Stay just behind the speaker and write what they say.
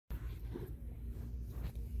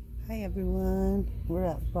Hi everyone, we're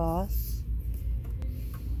at Ross.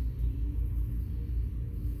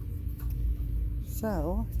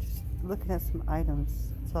 So, just looking at some items,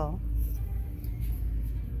 that's all.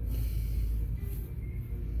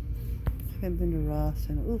 Haven't been to Ross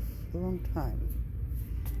in a long time.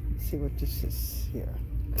 Let's see what this is here.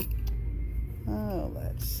 Oh,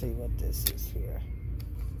 let's see what this is here.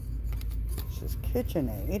 This is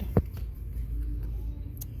KitchenAid.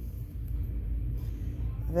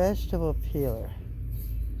 Vegetable peeler.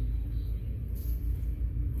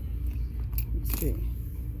 Let's see.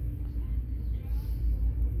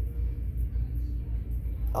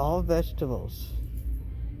 All vegetables.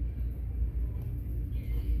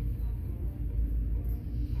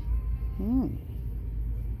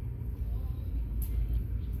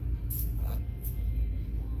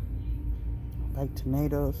 Like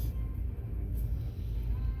tomatoes.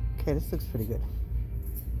 Okay, this looks pretty good.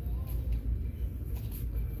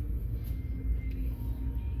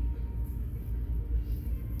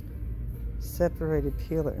 Separated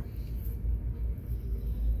peeler.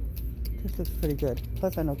 This looks pretty good.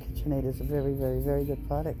 Plus, I know KitchenAid is a very, very, very good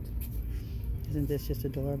product. Isn't this just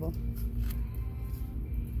adorable?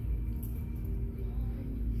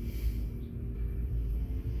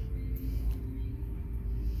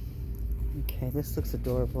 Okay, this looks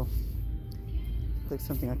adorable. Looks like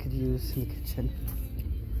something I could use in the kitchen.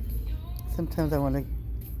 Sometimes I want to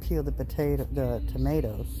peel the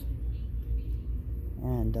tomatoes,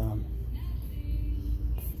 and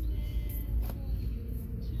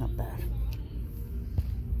not bad.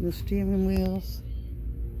 The steaming wheels.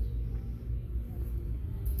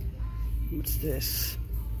 What's this?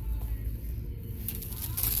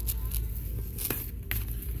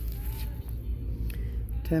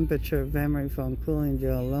 Temperature, memory foam, cooling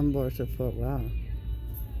gel, lumbar support. Wow.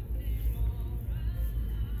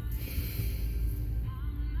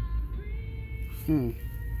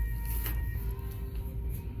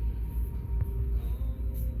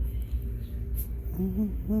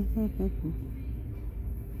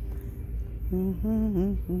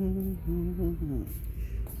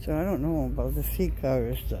 So I don't know about the seat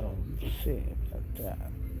covers though. Let's see about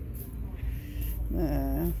that.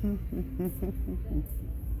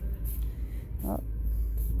 Oh.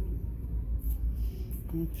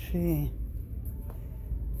 Let's see.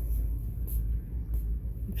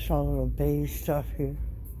 It's all little baby stuff here.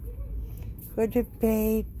 For the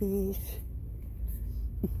babies.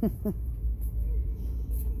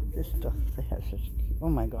 This stuff they have such. Oh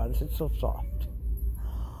my god, this is so soft.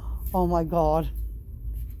 Oh my god.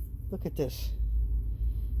 Look at this.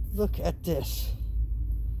 Look at this.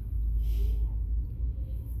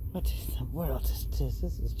 What in the world is this?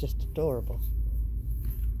 This is just adorable.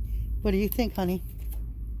 What do you think, honey?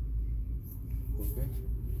 Okay.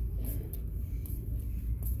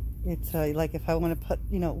 It's like if I want to put,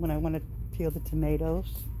 when I want to peel the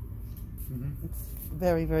tomatoes. It's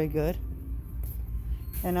very, very good.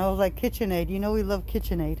 And I was like, KitchenAid. You know we love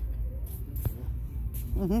KitchenAid.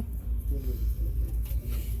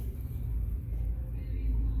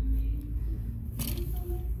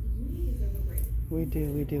 We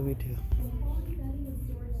do.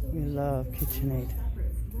 We love KitchenAid.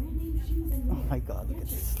 Oh my god, look at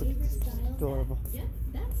this. Look at this. This is adorable. Yep,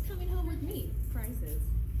 that's coming home with me. Prices.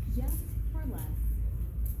 Yes for less.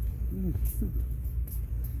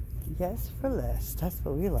 Yes for less. That's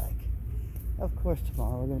what we like. Of course,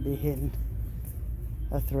 tomorrow we're going to be hitting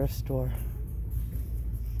a thrift store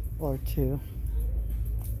or two.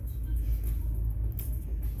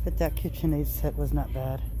 But that KitchenAid set was not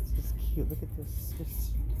bad. It's just cute. Look at this.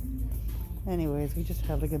 Anyways, we just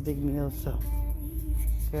had like a big meal, so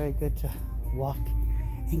it's very good to walk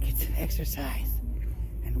and get some exercise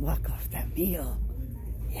and walk off that meal.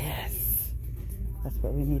 Yes. That's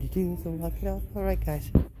what we need to do, so walk it off. Alright,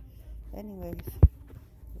 guys. Anyways,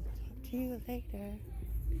 we'll talk to you later.